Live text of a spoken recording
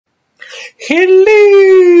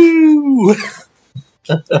Hello!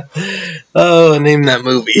 Oh, name that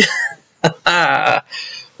movie.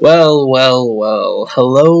 Well.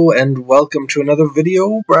 Hello and welcome to another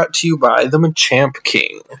video brought to you by the Machamp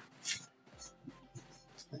King.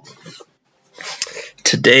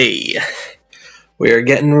 Today, we are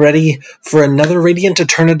getting ready for another Radiant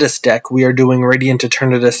Eternatus deck. We are doing Radiant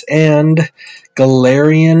Eternatus and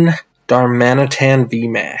Galarian Darmanitan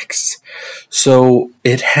VMax. So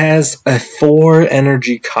it has a 4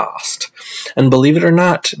 energy cost. And believe it or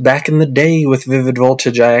not, back in the day with Vivid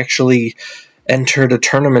Voltage, I actually entered a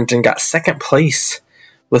tournament and got 2nd place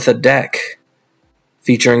with a deck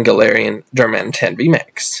featuring Galarian Darmanitan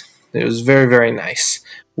VMax. It was very, very nice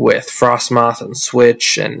with Frostmoth and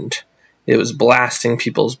Switch, and it was blasting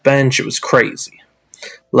people's bench. It was crazy.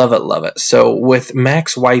 Love it, love it. So with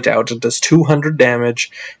Max Whiteout, it does 200 damage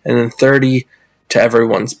and then 30 to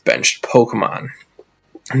everyone's benched Pokemon.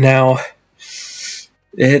 Now,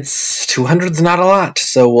 it's 200's not a lot,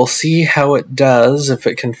 so we'll see how it does, if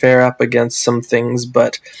it can fare up against some things,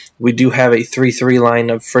 but we do have a 3-3 line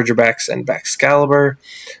of Frigibax and Baxcalibur,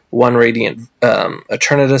 1 Radiant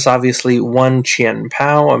Eternatus, obviously, 1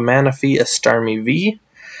 Chien-Pao, a Manaphy, a Starmie V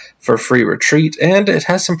for free retreat, and it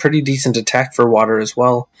has some pretty decent attack for water as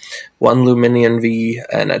well, 1 Lumineon V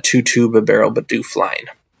and a 2-2 Bibarel Bidoof line.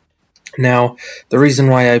 Now, the reason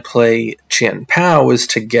why I play Chien-Pao is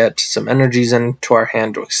to get some energies into our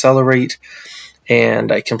hand to accelerate,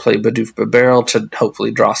 and I can play Bidoof Bibarel to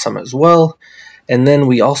hopefully draw some as well. And then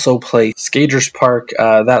we also play Skaters Park.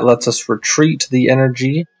 That lets us retreat the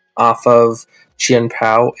energy off of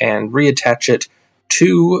Chien-Pao and reattach it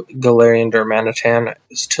to Galarian Darmanitan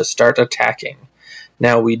to start attacking.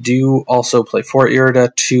 Now, we do also play 4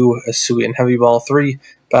 Irida, 2 Hisuian Heavy Ball, 3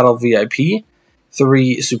 Battle VIP,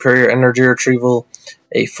 3 Superior Energy Retrieval,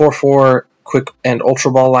 a 4-4 Quick and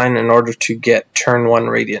Ultra Ball line in order to get turn 1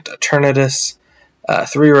 Radiant Eternatus,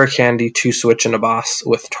 3 Rare Candy, 2 Switch, and a Boss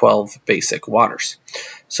with 12 basic waters.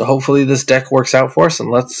 So hopefully this deck works out for us, and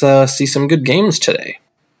let's see some good games today.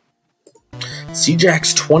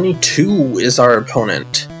 CJax22 is our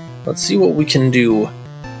opponent. Let's see what we can do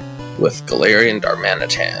with Galarian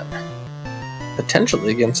Darmanitan.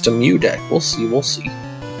 Potentially against a Mew deck. We'll see.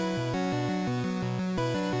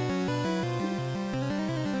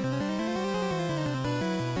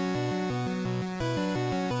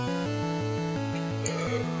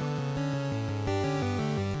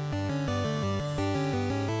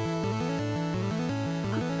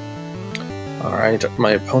 Alright,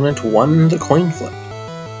 my opponent won the coin flip.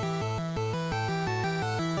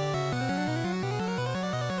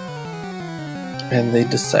 And they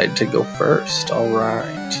decide to go first.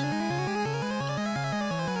 Alright.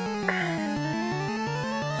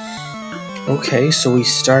 Okay, so we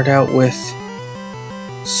start out with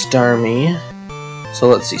Starmie. So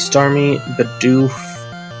let's see, Starmie, Bidoof,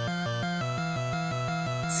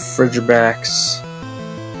 Frigibax.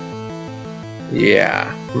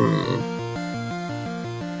 Yeah,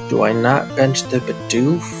 Do I not bench the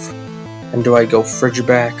Bidoof? And do I go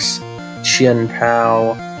Frigibax,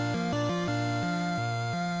 Chien-Pao?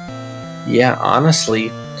 Yeah,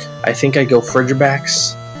 honestly, I think I go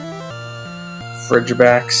Frigibax,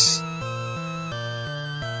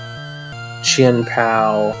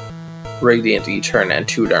 Chien-Pao, Radiant Eternatus, and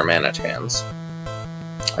 2 Darmanitans.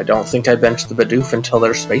 I don't think I bench the Bidoof until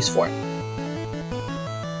there's space for it.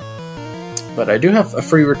 But I do have a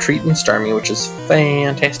free retreat in Starmie, which is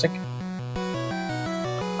fantastic.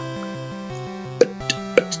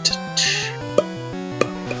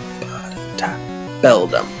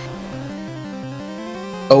 Beldum.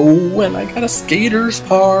 Oh, and I got a Skaters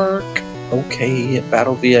Park. Okay,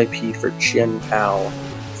 Battle VIP for Chien-Pao.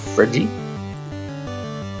 Friggy.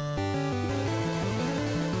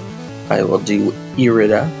 I will do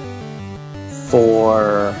Irida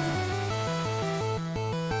for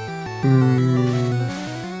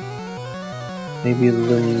maybe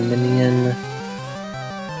Lumineon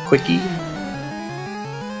Quickie.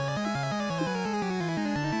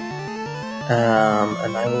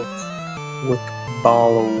 And I will Quick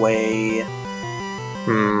Ball away.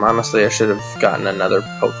 Honestly, I should have gotten another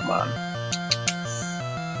Pokemon.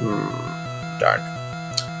 Darn.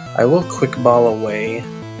 I will Quick Ball away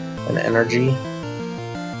an energy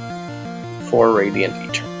for Radiant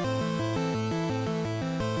Eternatus.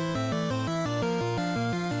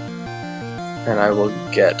 And I will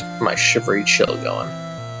get my Shivery Chill going.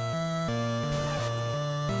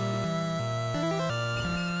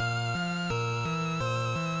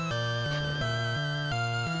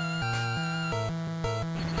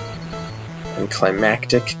 And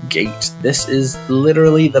Climactic Gate. This is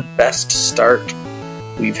literally the best start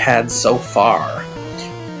we've had so far.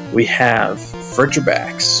 We have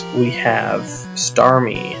Frigibax, we have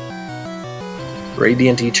Starmie,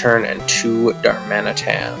 Radiant Etern, and 2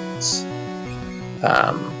 Darmanitans.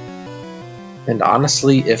 And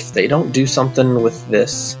honestly, if they don't do something with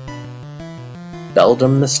this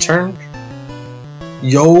Beldum this turn...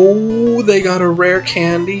 Yo, they got a Rare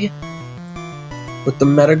Candy with the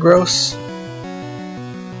Metagross.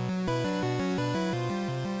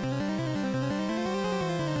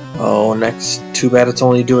 Oh, next, too bad it's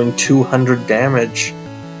only doing 200 damage.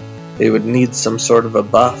 They would need some sort of a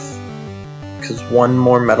buff, because 1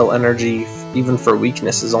 more Metal Energy, even for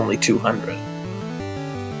weakness, is only 200.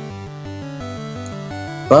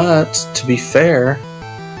 But, to be fair,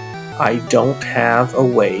 I don't have a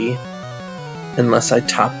way, unless I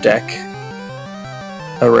top deck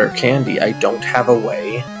a Rare Candy, I don't have a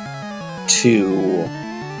way to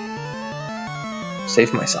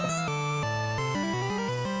save myself.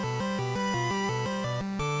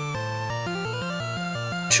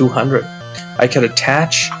 $200. I could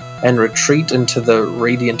attach and retreat into the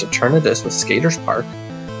Radiant Eternatus with Skaters Park.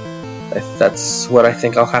 That's what I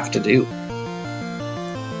think I'll have to do.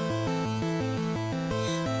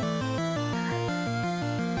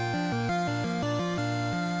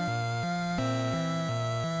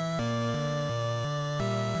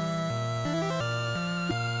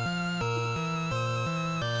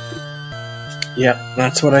 Yeah,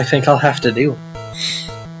 that's what I think I'll have to do.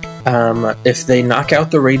 If they knock out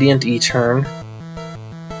the Radiant Etern,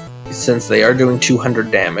 since they are doing 200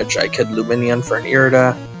 damage, I could Lumineon for an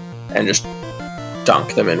Irida and just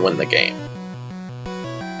dunk them and win the game.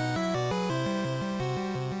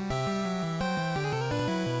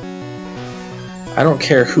 I don't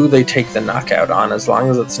care who they take the knockout on, as long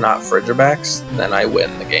as it's not Frigibax, then I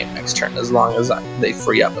win the game next turn, as long as they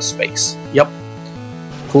free up a space. Yep.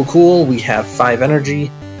 Cool, cool. We have 5 energy.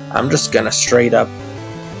 I'm just gonna straight up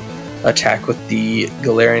attack with the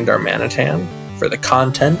Galarian Darmanitan for the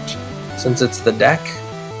content, since it's the deck.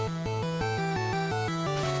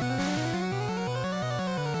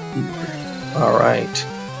 Alright.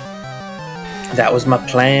 That was my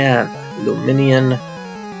plan. Lumineon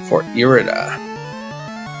for Irida.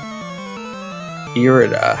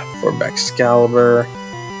 Irida for Baxcalibur,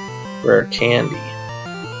 Rare Candy,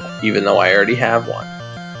 even though I already have one.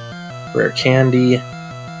 Rare Candy,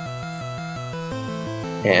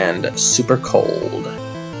 and Super Cold.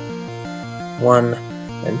 1,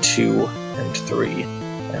 and 2, and 3,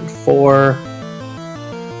 and 4.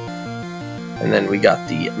 And then we got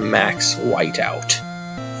the Max Whiteout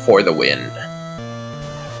for the win.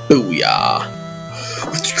 Booyah!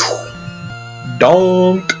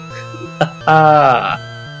 Donk! Haha!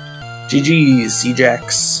 GG's,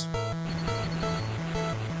 C-Jax.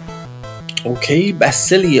 Okay,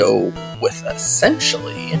 Basilio with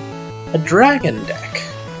essentially a dragon deck.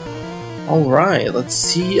 Alright, let's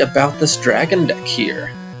see about this dragon deck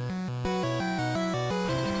here.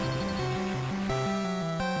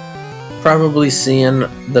 Probably seeing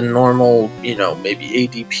the normal, you know, maybe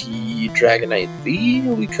ADP Dragonite V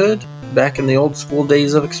we could, back in the old school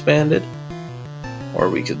days of Expanded. Or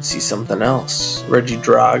we could see something else.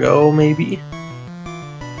 Regidrago, maybe?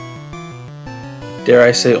 Dare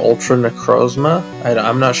I say Ultra Necrozma?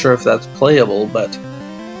 I'm not sure if that's playable, but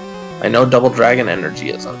I know Double Dragon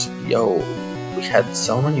Energy isn't. Yo, we had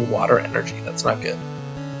so many water energy, that's not good.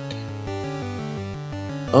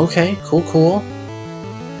 Okay, cool, cool.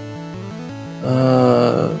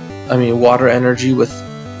 I mean, water energy with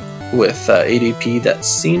ADP, that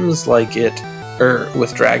seems like it,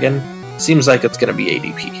 with Dragon, seems like it's gonna be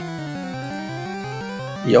ADP.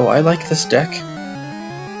 Yo, I like this deck.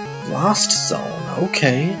 Lost Zone,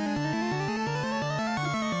 okay.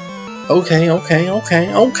 Okay. Okay.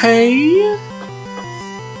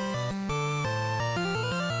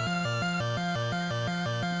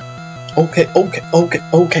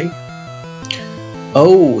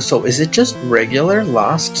 Oh, so is it just regular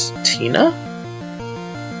Lost Tina?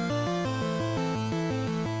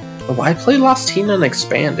 Why play Lost Tina and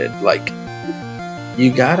Expanded? Like,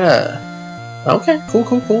 you gotta... Okay, cool,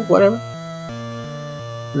 whatever.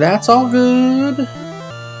 That's all good.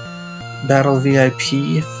 Battle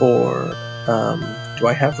VIP for... do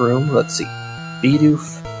I have room? Let's see.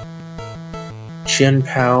 Bidoof,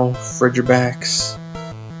 Chien-Pao, Frigibax.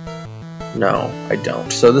 No, I don't.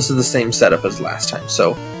 So this is the same setup as last time.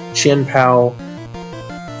 So, Chien-Pao,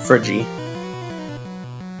 Frigi,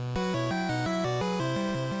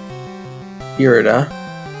 Irida,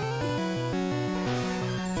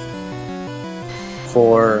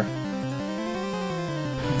 for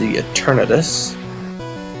the Eternatus,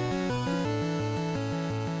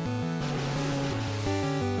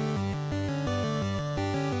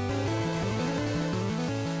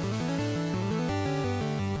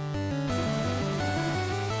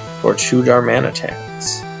 for 2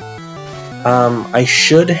 Darmanitans. I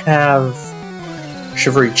should have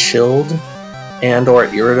Shivery Chilled and or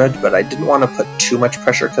Irida, but I didn't want to put too much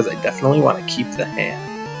pressure because I definitely want to keep the hand.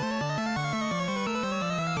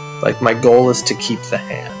 Like, my goal is to keep the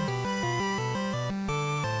hand.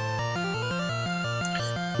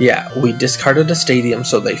 Yeah, we discarded a stadium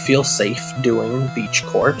so they feel safe doing Beach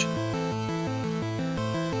Court.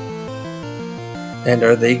 And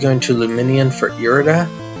are they going to Lumineon for Irida?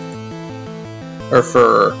 Or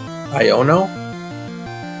for Iono?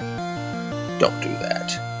 Don't do that.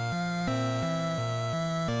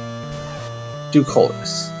 Do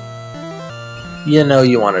Colress. You know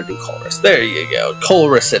you want to do Colress. There you go.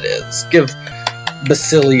 Colress it is. Give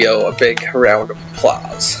Basilio a big round of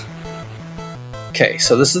applause. Okay,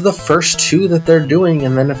 so this is the first 2 that they're doing,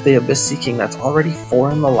 and then if they Abyss Seeking, that's already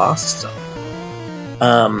 4 in the Lost Zone.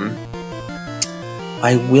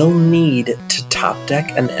 I will need to top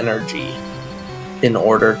deck an energy in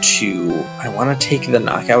order to... I want to take the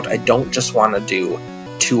knockout. I don't just want to do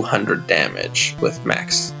 200 damage with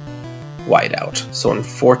max Whiteout. So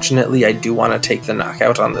unfortunately, I do want to take the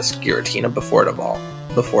knockout on this Giratina before it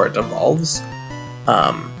evolves.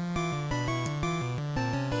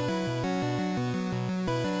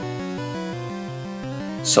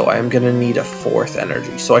 So I'm going to need a 4th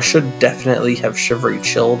energy. So I should definitely have Shivery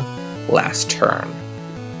Chilled last turn.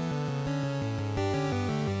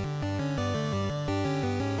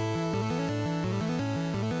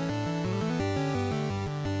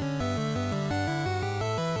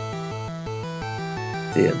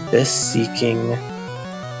 The Abyss Seeking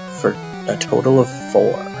for a total of 4.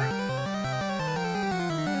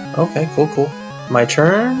 Okay, cool. My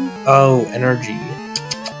turn? Oh, energy.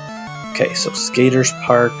 Okay, so Skaters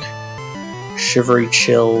Park, Shivery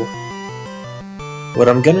Chill. What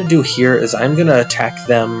I'm gonna do here is I'm gonna attack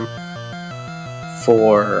them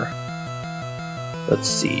for, let's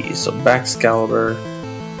see, so Baxcalibur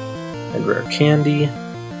and Rare Candy.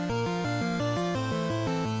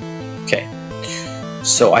 Okay,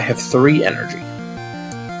 so I have 3 energy.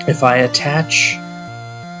 If I attach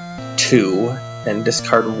 2 and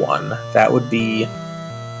discard 1, that would be...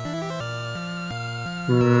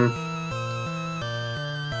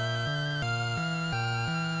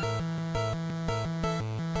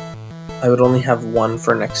 I would only have 1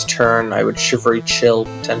 for next turn. I would Shivery Chill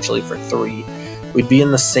potentially for 3. We'd be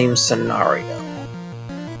in the same scenario.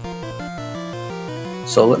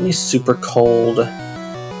 So let me Super Cold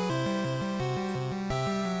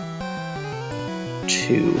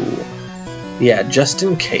 2. Yeah, just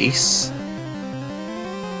in case.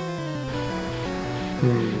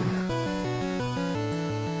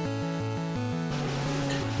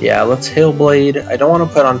 Yeah, let's Hailblade. I don't want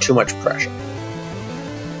to put on too much pressure.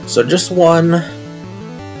 So just 1.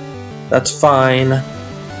 That's fine.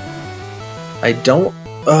 I don't...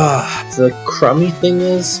 the crummy thing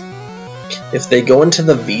is, if they go into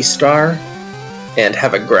the V-Star and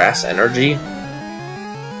have a Grass Energy,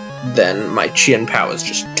 then my Chien-Pao is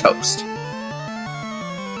just toast.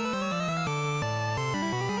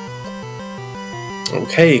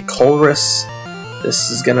 Okay, Colress. This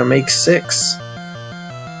is gonna make 6.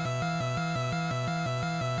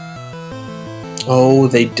 Oh,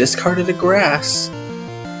 they discarded a Grass.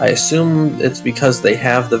 I assume it's because they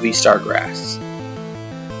have the V-Star Grass.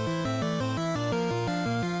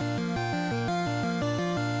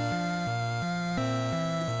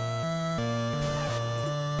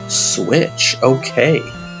 Switch, okay.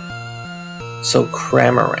 So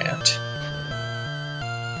Cramorant.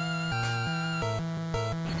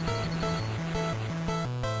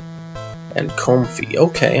 And Comfey,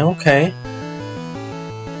 okay.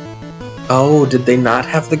 Oh, did they not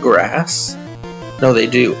have the Grass? No, they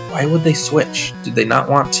do. Why would they switch? Did they not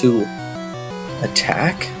want to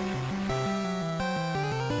attack?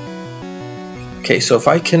 Okay, so if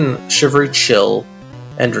I can Shivery Chill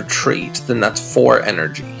and Retreat, then that's 4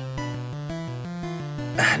 energy.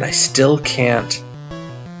 And I still can't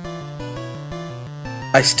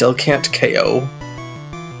KO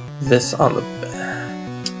this on the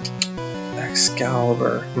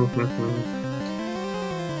Baxcalibur.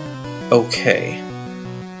 Okay.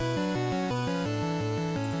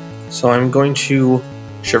 So I'm going to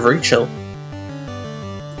Shivery Chill.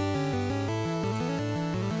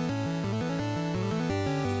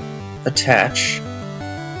 Attach.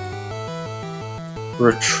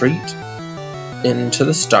 Retreat into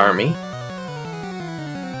the Starmie.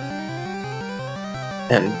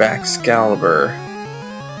 And Baxcalibur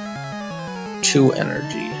 2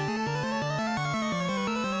 energy.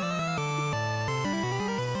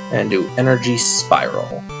 And do Energy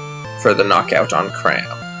Spiral for the knockout on Cram.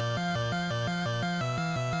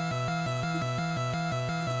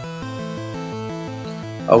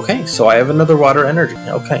 Okay, so I have another water energy.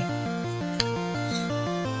 Okay.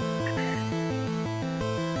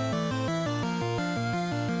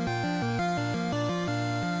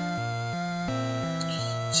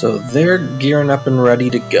 So they're gearing up and ready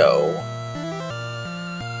to go.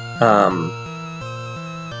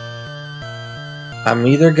 I'm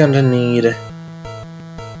either gonna need...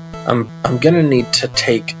 I'm gonna need to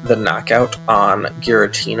take the knockout on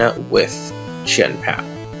Giratina with Chien-Pao.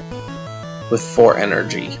 With 4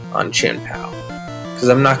 energy on Chien-Pao. Because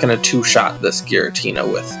I'm not gonna 2-shot this Giratina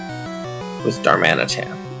with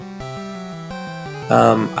Darmanitan.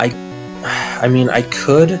 I mean, I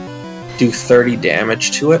could do 30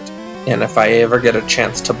 damage to it, and if I ever get a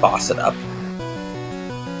chance to boss it up,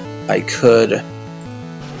 I could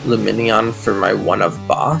Lumineon for my 1-of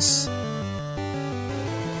boss.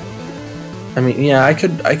 I mean, yeah, I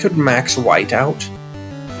could max white out.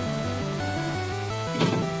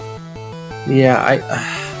 Yeah,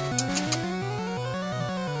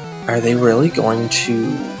 are they really going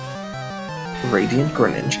to Radiant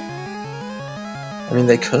Greninja? I mean,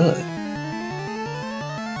 they could.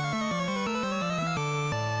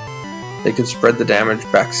 They could spread the damage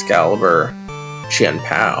Baxcalibur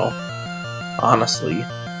Chien-Pao. Honestly.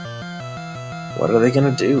 What are they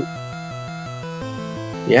gonna do?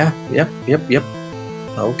 Yeah, yep.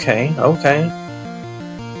 Okay.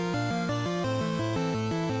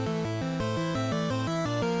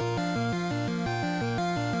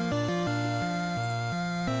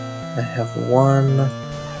 I have 1,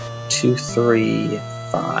 2, 3,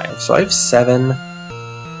 5. So I have 7.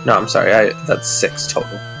 No, I'm sorry, that's 6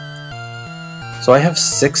 total. So I have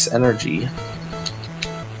 6 energy.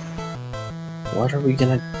 What are we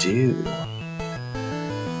gonna do?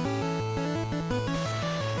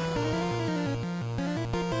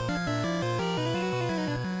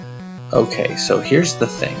 Okay, so here's the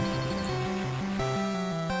thing.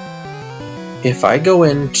 If I go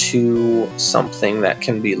into something that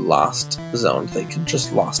can be lost zoned, they can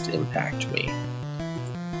just lost impact me.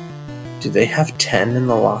 Do they have 10 in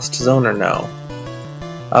the lost zone or no?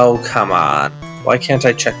 Oh, come on. Why can't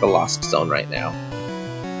I check the lost zone right now?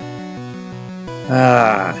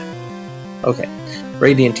 Okay.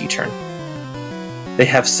 Radiant Etern. They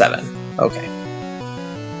have 7. Okay.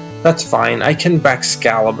 That's fine. I can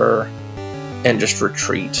Baxcalibur and just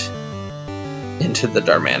retreat into the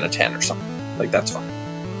Darmanitan or something. Like, that's fine.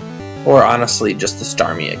 Or honestly, just the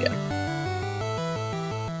Starmie again.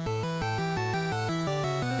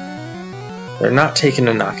 They're not taking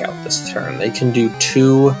a knockout this turn. They can do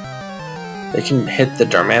 2. They can hit the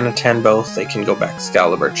Darmanitan both. They can go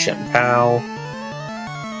Baxcalibur Chien-Pao.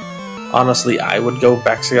 Honestly, I would go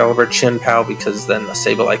Baxcalibur Chien-Pao because then the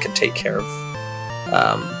Sableye could take care of,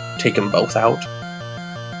 take them both out.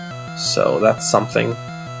 So that's something.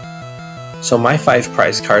 So my 5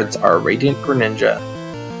 prize cards are Radiant Greninja,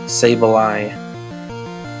 Sableye.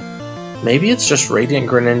 Maybe it's just Radiant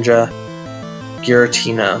Greninja,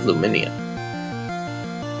 Giratina, Lumineon.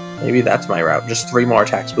 Maybe that's my route. Just 3 more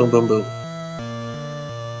attacks. Boom, boom, boom.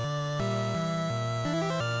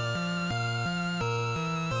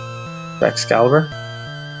 Baxcalibur?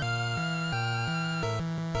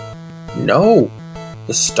 No!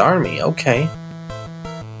 The Starmie, okay.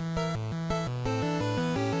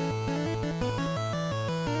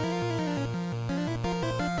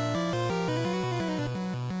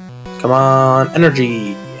 Come on,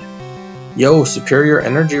 energy! Yo, superior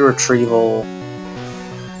energy retrieval.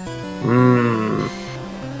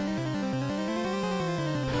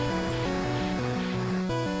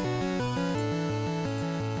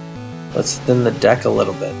 Let's thin the deck a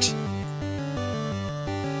little bit.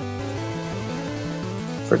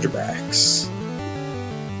 Frigibax.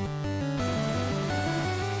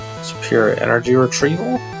 Superior energy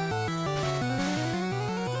retrieval?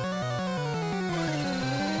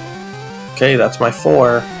 Okay, that's my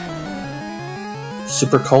 4.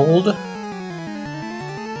 Super cold.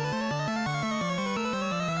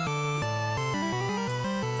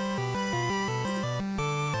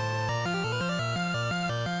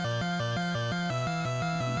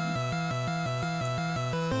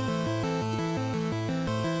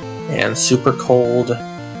 And super cold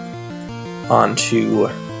onto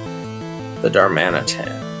the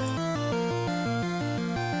Darmanitan.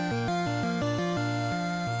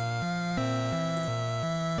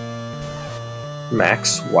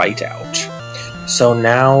 Max whiteout. So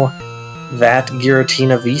now that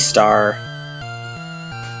Giratina V-Star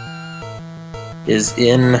is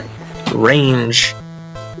in range.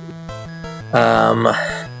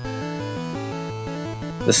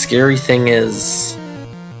 The scary thing is,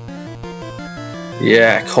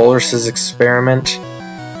 yeah, Colress's experiment.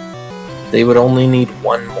 They would only need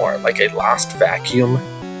one more, like a Lost Vacuum,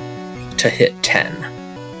 to hit 10.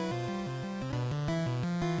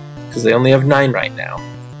 Because they only have 9 right now.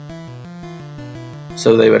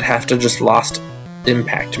 So they would have to just Lost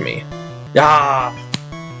Impact me. Ah!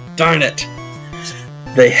 Darn it!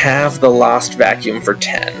 They have the Lost Vacuum for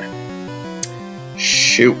 10.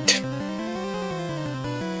 Shoot.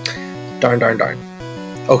 Darn, darn, darn.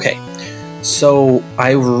 Okay. So,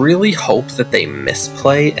 I really hope that they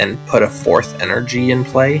misplay and put a 4th energy in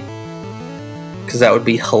play, because that would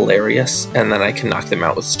be hilarious, and then I can knock them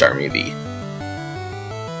out with Starmie V.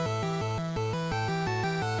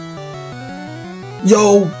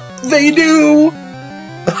 Yo! They do!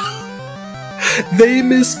 They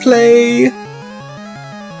misplay!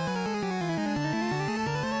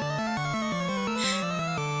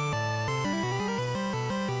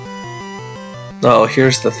 Oh,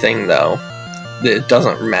 here's the thing though. It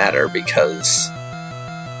doesn't matter because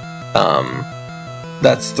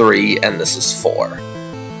that's 3 and this is 4.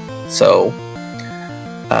 So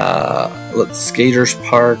let's Skaters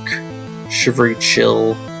Park, Shivery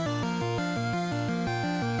Chill.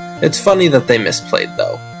 It's funny that they misplayed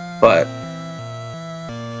though, but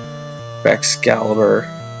Baxcalibur.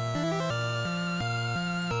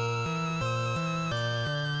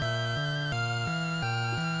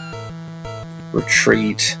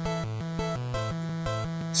 Retreat.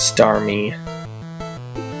 Starmie,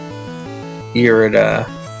 Irida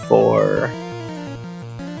for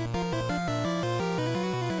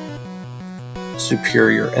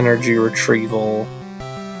superior energy retrieval,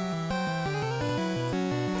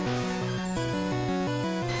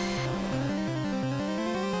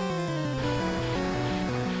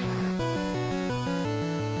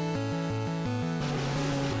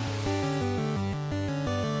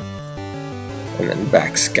 and then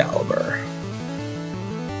Baxcalibur.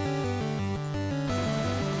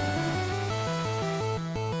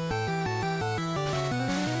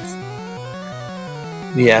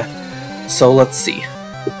 Yeah, so let's see.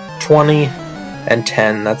 20 and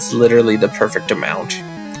 10, that's literally the perfect amount.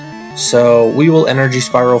 So we will Energy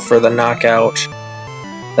Spiral for the knockout.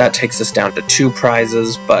 That takes us down to 2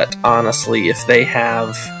 prizes, but honestly, if they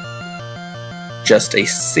have just a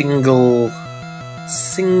single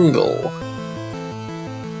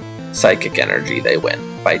Psychic Energy, they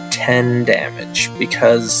win by 10 damage,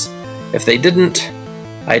 because if they didn't,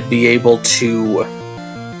 I'd be able to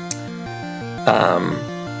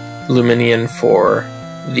Lumineon for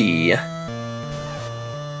the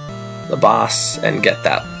boss and get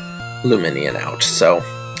that Lumineon out. So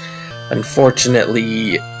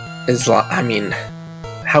unfortunately, I mean,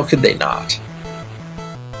 how could they not?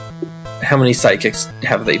 How many Psychics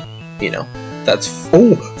have they, you know, that's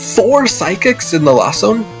 4 Psychics in the Lost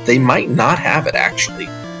Zone? They might not have it actually.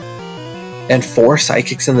 And 4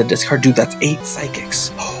 Psychics in the discard? Dude, that's 8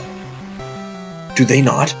 Psychics. Do they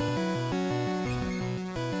not?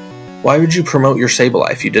 Why would you promote your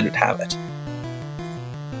Sableye if you didn't have it?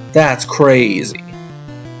 That's crazy.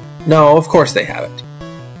 No, of course they have it.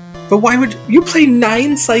 But why would you play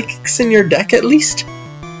 9 Psychics in your deck at least?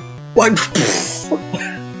 Why?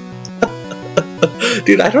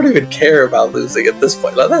 Dude, I don't even care about losing at this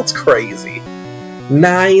point. That's crazy.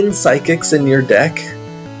 9 Psychics in your deck?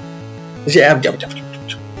 Yeah,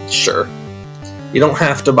 sure. You don't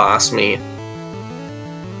have to boss me.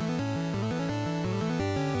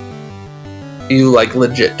 You, like,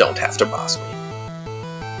 legit don't have to boss me.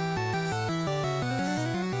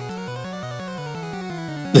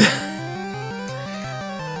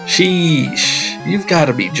 Sheesh. You've got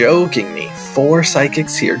to be joking me. 4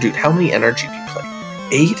 Psychics here. Dude, how many energy do you play?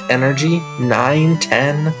 8 energy? 9,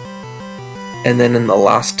 10? And then in the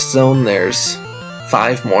Lost Zone, there's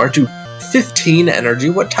 5 more. Dude, 15 energy?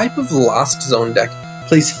 What type of Lost Zone deck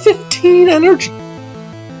plays 15 energy?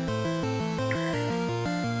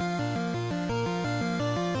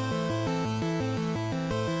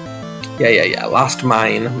 Yeah. Lost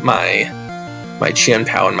mine, my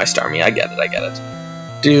Chien-Pao and my Starmie. I get it.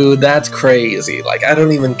 Dude, that's crazy. Like, I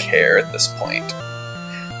don't even care at this point.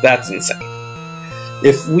 That's insane.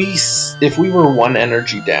 If we were 1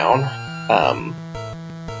 energy down,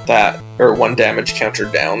 or 1 damage counter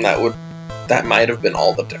down, that might have been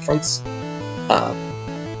all the difference.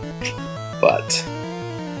 But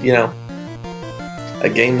you know, a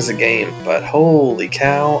game's a game. But holy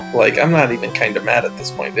cow, like, I'm not even kind of mad at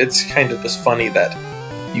this point. It's kind of just funny that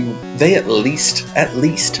they at least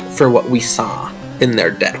for what we saw in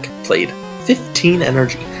their deck played 15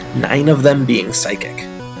 energy, 9 of them being Psychic.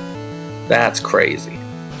 That's crazy.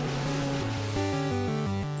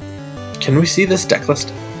 Can we see this deck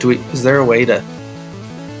list? Is there a way to...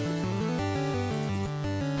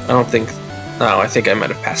 I don't think... No, I think I might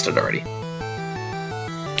have passed it already.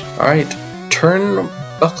 Alright,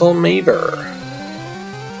 Turnbuckle Maver.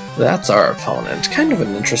 That's our opponent. Kind of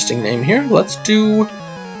an interesting name here. Let's do...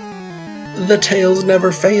 The Tails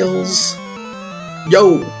Never Fails.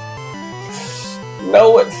 Yo!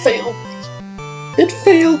 No, it failed me. It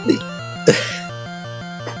failed me.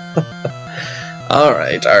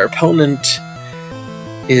 Alright, our opponent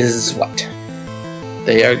is what?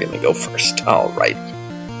 They are gonna go first. Alright.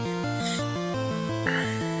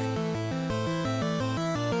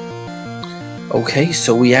 Okay,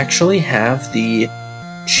 so we actually have the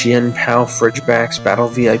Chien-Pao Frigibax Battle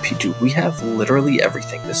VIP. Dude, we have literally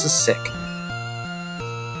everything. This is sick.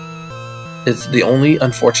 It's the only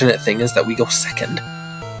unfortunate thing is that we go second.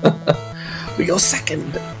 We go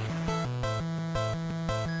second.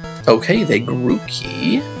 Okay, they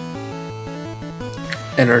Grookey.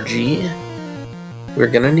 Energy. We're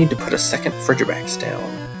gonna need to put a second Frigibax down.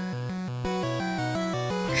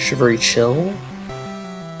 Shivery Chill.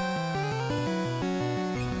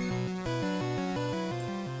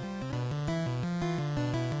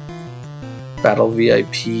 Battle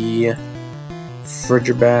VIP.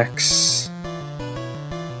 Frigibax.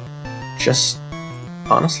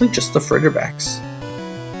 Honestly, just the Frigibax.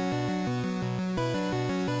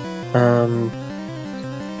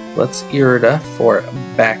 Let's Irida for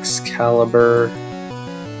Baxcalibur.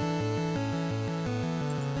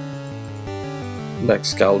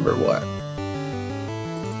 Baxcalibur what?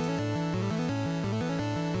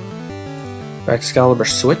 Baxcalibur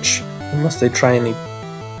switch, unless they try any,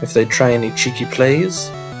 if they try any cheeky plays.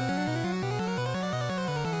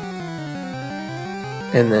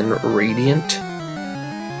 And then Radiant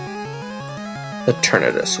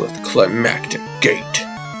Eternatus with Climactic Gate.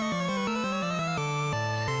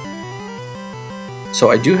 So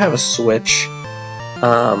I do have a switch.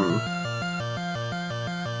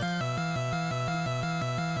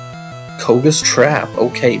 Koga's Trap.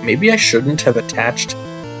 Okay, maybe I shouldn't have attached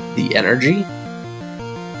the energy,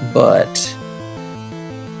 but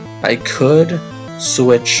I could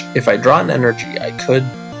switch. If I draw an energy, I could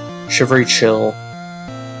Shivery Chill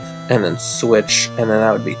and then switch, and then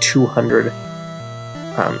that would be 200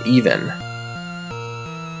 even.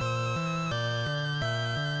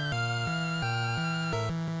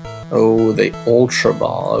 Oh, the Ultra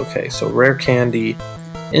Ball. Okay, so Rare Candy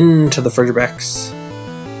into the Frigibax.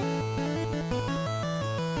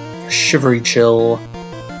 Shivery Chill.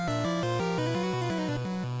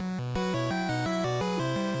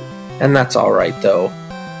 And that's alright though,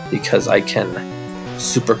 because I can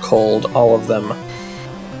Super Cold all of them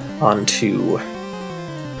onto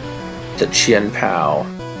the Chien-Pao,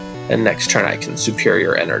 and next turn I can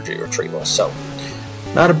Superior Energy Retrieval, so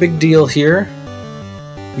not a big deal here.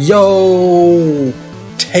 Yo!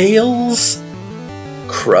 Tails?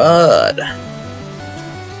 Crud.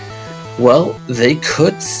 Well, they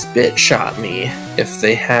could Spit Shot me if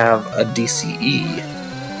they have a DCE,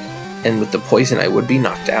 and with the poison I would be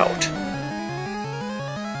knocked out.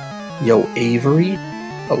 Yo, Avery?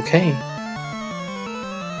 Okay.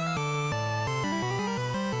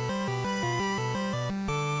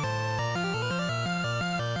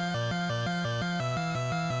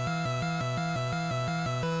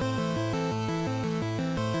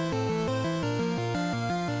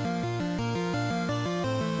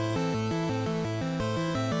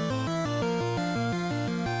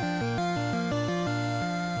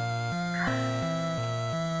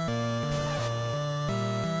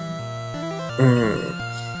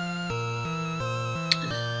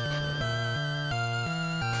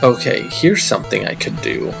 Okay, here's something I could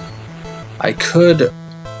do. I could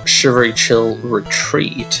Shivery Chill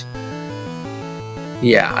Retreat.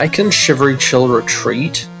 Yeah, I can Shivery Chill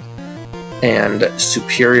Retreat and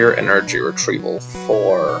Superior Energy Retrieval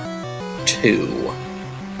for 2.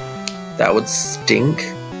 That would stink,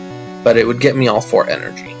 but it would get me all 4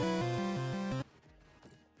 energy.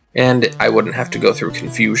 And I wouldn't have to go through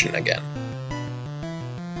Confusion again.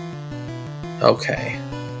 Okay.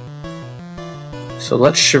 So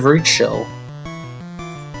let's Shivery Chill.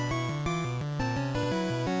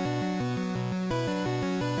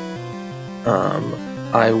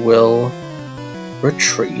 I will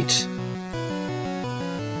Retreat.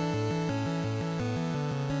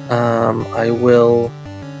 I will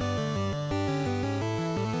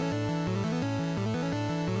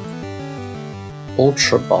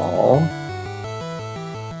Ultra Ball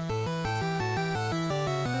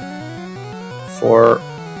for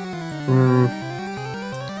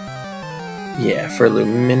yeah, for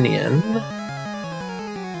Lumineon.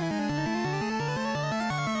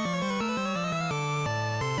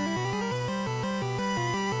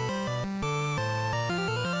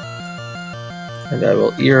 And I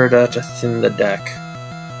will Irida to thin the deck.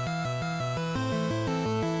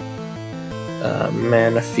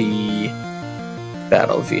 Manaphy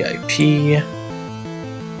Battle VIP.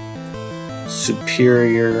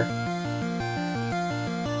 Superior.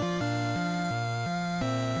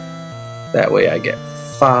 That way I get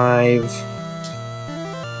 5.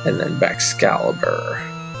 And then Baxcalibur.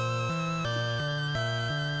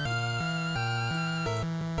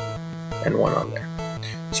 And 1 on there.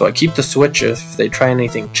 So I keep the switch if they try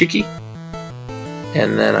anything cheeky.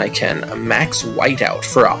 And then I can max whiteout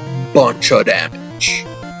for a bunch of damage.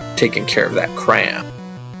 Taking care of that cram.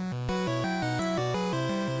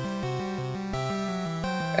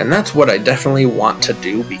 And that's what I definitely want to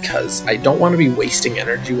do, because I don't want to be wasting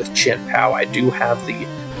energy with Chien-Pao. I do have the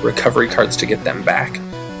recovery cards to get them back,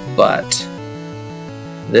 but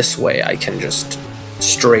this way I can just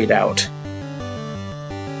straight out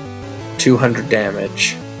 200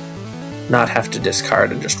 damage, not have to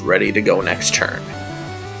discard, and just ready to go next turn.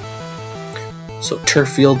 So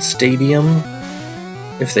Turffield Stadium,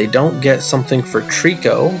 if they don't get something for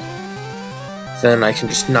Trico, then I can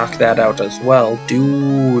just knock that out as well.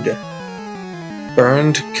 Dude.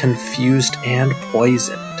 Burned, confused, and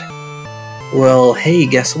poisoned. Well, hey,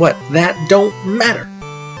 guess what? That don't matter.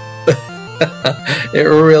 It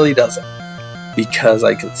really doesn't. Because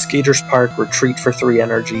I can Skaters Park, retreat for 3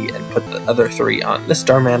 energy, and put the other 3 on this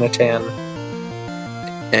Darmanitan.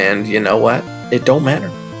 And you know what? It don't matter.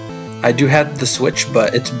 I do have the switch,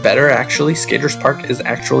 but it's better actually. Skaters Park is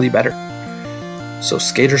actually better. So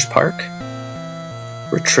Skaters Park.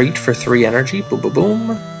 Retreat for 3 energy. Boom, boom,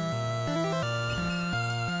 boom.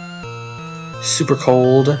 Super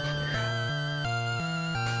cold.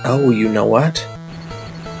 Oh, you know what?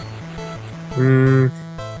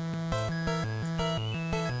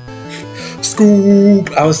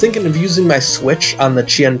 Scoop! I was thinking of using my switch on the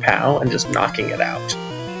Chien-Pao and just knocking it out.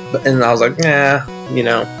 And I was like, nah, you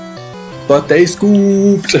know. But they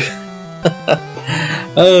scooped!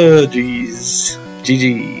 Oh, jeez.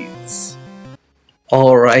 GG's.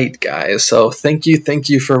 Alright, guys, so thank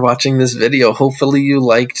you for watching this video. Hopefully you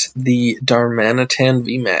liked the Darmanitan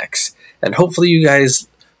VMax, and hopefully you guys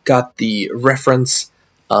got the reference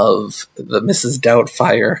of the Mrs.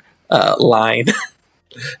 Doubtfire line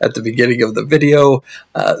at the beginning of the video.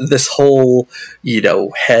 This whole, you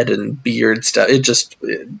know, head and beard stuff,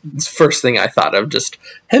 it's first thing I thought of, just,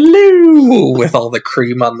 hello, with all the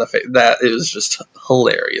cream on the face. That is just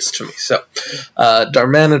hilarious to me. So,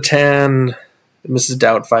 Darmanitan, Mrs.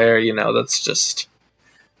 Doubtfire, you know, that's just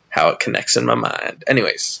how it connects in my mind.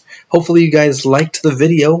 Anyways, hopefully you guys liked the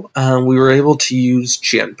video. We were able to use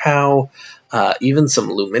Chien-Pao, even some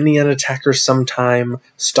Lumineon attackers sometime,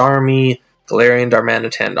 Starmie, Galarian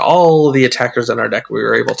Darmanitan, all the attackers in our deck we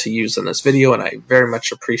were able to use in this video, and I very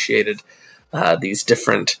much appreciated these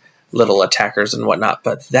different little attackers and whatnot.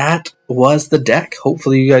 But that was the deck.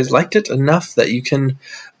 Hopefully you guys liked it enough that you can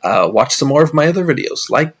watch some more of my other videos.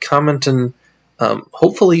 Like, comment, and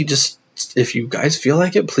hopefully just, if you guys feel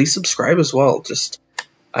like it, please subscribe as well. Just,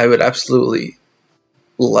 I would absolutely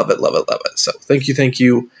love it, love it, love it. So thank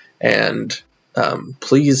you, and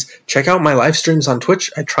please check out my live streams on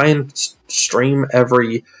Twitch. I try and stream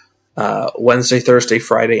every Wednesday, Thursday,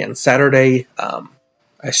 Friday, and Saturday.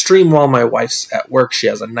 I stream while my wife's at work. She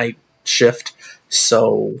has a night shift,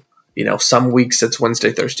 so, you know, some weeks it's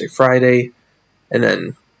Wednesday, Thursday, Friday, and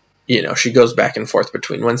then, you know, she goes back and forth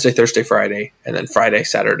between Wednesday, Thursday, Friday, and then Friday,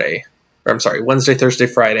 Saturday, or I'm sorry, Wednesday, Thursday,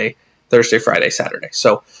 Friday, Thursday, Friday, Saturday.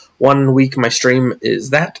 So 1 week my stream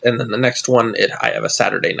is that, and then the next one I have a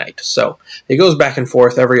Saturday night. So it goes back and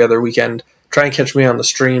forth every other weekend. Try and catch me on the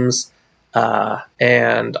streams,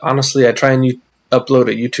 and honestly, I try and upload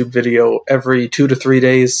a YouTube video every 2 to 3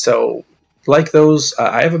 days. So like those,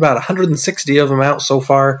 I have about 160 of them out so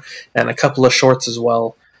far, and a couple of shorts as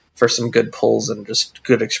well for some good pulls and just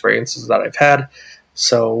good experiences that I've had.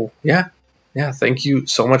 So yeah, thank you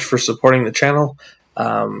so much for supporting the channel.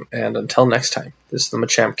 And until next time, this is the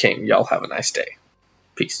Machamp King. Y'all have a nice day.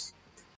 Peace.